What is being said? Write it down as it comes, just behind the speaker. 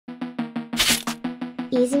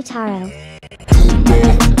Izutaro.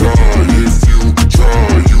 If you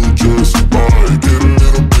try, you just might get a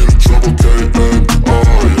little bit of trouble. K-N-I-F-E,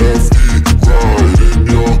 right in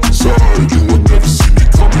your side. You will never see me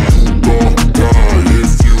coming. You gon' die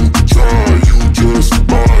if you try. You just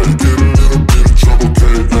might get a little bit of trouble.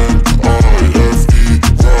 K-N-I-F-E,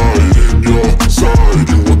 right in your side.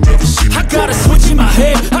 You will never see me. I got a switch in my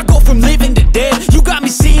head. I go from living to dead. You got me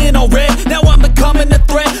seeing all red. Now I'm becoming a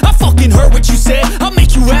threat. I fucking heard what you said. I'll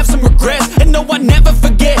make you have some regrets. And no, I never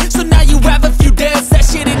forget. So now you have a few debts. That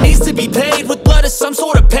shit, it needs to be paid with blood or some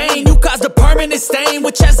sort of pain. You caused a permanent stain,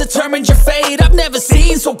 which has determined your fate. I've never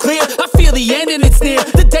seen so clear. I feel the end and it's near.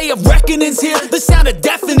 The day of reckoning's here. The sound of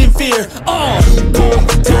deafening fear. You gon'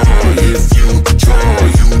 die if you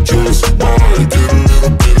try. You just might get a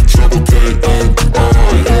little bit of trouble.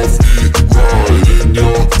 K-N-I-F-E, right in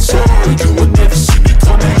your side. You will never see me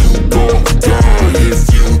coming. You gon' die if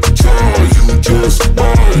you try. You just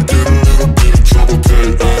might get a little bit of trouble.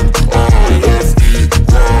 K-N-I-F-E,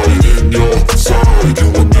 right in your side. You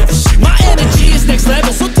will never see me. My energy is next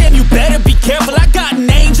level, so damn you better be careful. I got an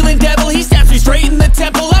angel and devil, he stabs me straight in the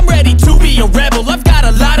temple. I'm ready to be a rebel, I've got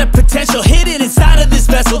a lot of potential hidden inside of this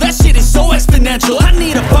vessel. That shit is so exponential. I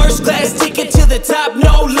need a first class ticket to the top,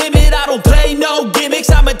 no limit. I don't play no gimmicks,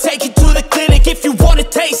 I'ma take you to the clinic. If you want a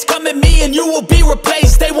taste, come at me and you will be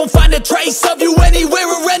replaced. They won't find a trace of you anywhere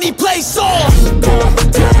or any place. You gon'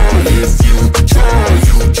 die if you try.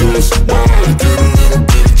 You just might get a little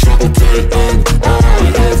bit of trouble.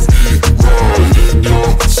 K-N-I-F-E, right in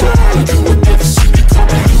your side. You will never see me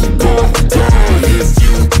coming. You gon' die if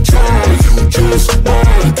you try. You just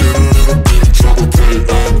might get a little bit of trouble.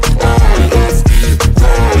 K-N-I-F-E,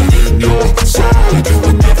 right in your side. You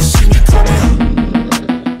will never see me coming.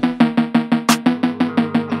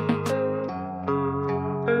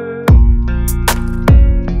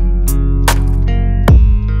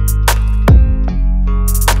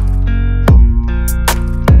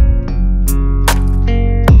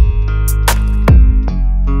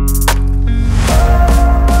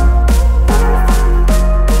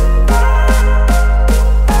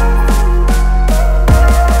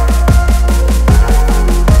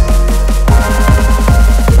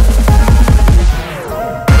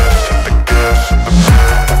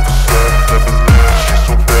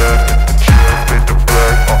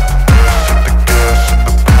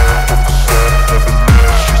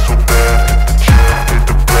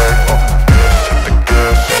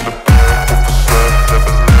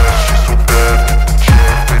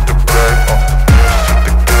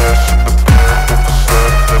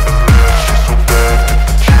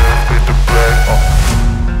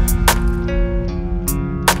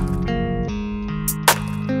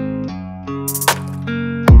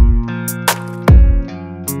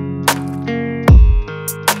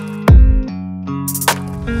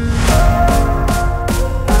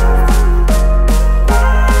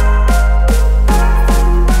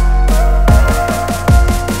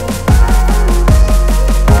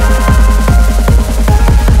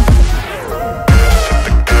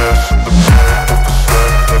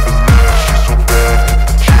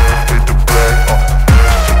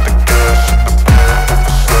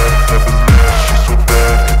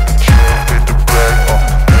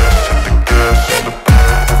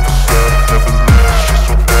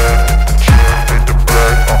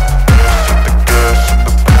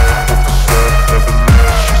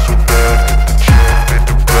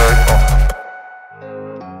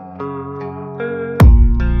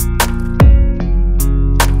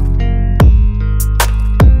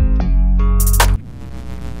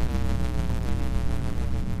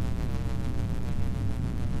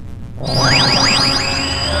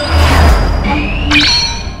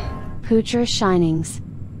 Putra Shinings.